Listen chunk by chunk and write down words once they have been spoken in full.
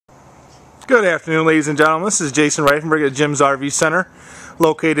Good afternoon, ladies and gentlemen. This is Jason Reifenberg at Jim's RV Center,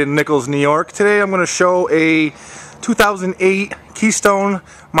 located in Nichols, New York. Today I'm going to show a 2008 Keystone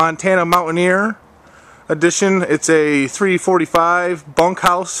Montana Mountaineer edition. It's a 345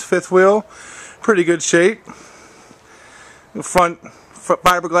 bunkhouse fifth wheel. Pretty good shape. Front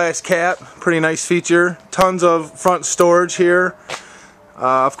fiberglass cap, pretty nice feature. Tons of front storage here.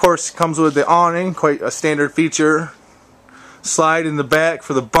 Of course, it comes with the awning, quite a standard feature. Slide in the back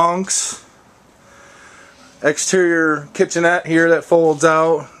for the bunks. Exterior kitchenette here that folds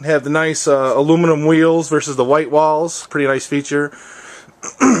out. Have the nice aluminum wheels versus the white walls. Pretty nice feature.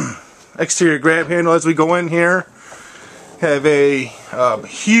 Exterior grab handle as we go in here. Have a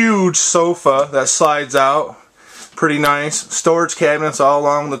huge sofa that slides out. Pretty nice. Storage cabinets all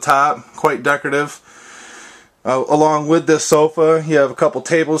along the top. Quite decorative. Along with this sofa, you have a couple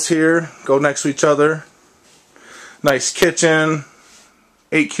tables here. Go next to each other. Nice kitchen.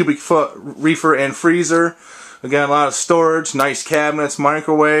 8 cubic foot reefer and freezer. Again, a lot of storage, nice cabinets,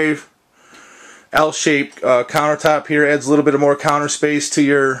 microwave. L-shaped countertop here adds a little bit of more counter space to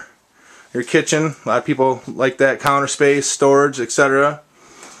your kitchen. A lot of people like that counter space, storage, etc.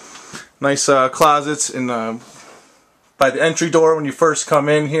 Nice closets in by the entry door when you first come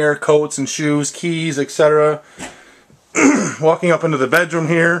in here. Coats and shoes, keys, etc. Walking up into the bedroom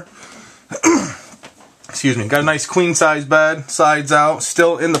here. Excuse me, got a nice queen size bed, slides out,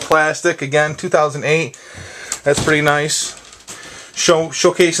 still in the plastic, again 2008, that's pretty nice.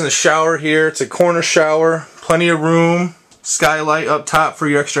 Showcasing the shower here, it's a corner shower, plenty of room, skylight up top for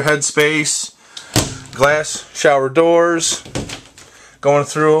your extra head space, glass shower doors, going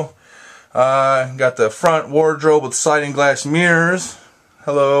through, got the front wardrobe with sliding glass mirrors,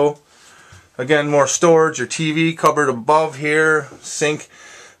 hello, again more storage, your TV cupboard above here, sink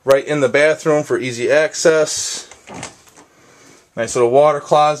right in the bathroom for easy access. Nice little water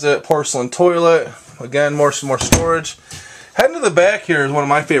closet, porcelain toilet. Again, more storage. Heading to the back here is one of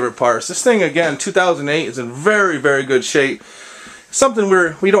my favorite parts. This thing, again, 2008, is in very, very good shape. Something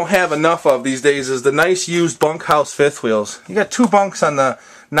we don't have enough of these days is the nice used bunkhouse fifth wheels. You got 2 bunks on the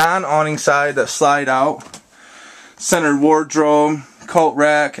non-awning side that slide out. Centered wardrobe, coat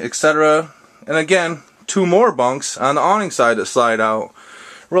rack, etc. And again, 2 more bunks on the awning side that slide out.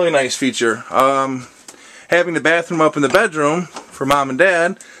 Really nice feature. Having the bathroom up in the bedroom for mom and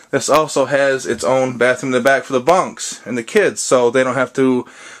dad, this also has its own bathroom in the back for the bunks and the kids, so they don't have to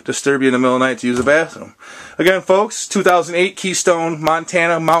disturb you in the middle of the night to use the bathroom. Again, folks, 2008 Keystone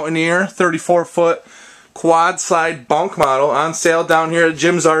Montana Mountaineer 34-foot quad slide bunk model on sale down here at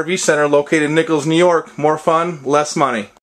Jim's RV Center, located in Nichols, New York. More fun, less money.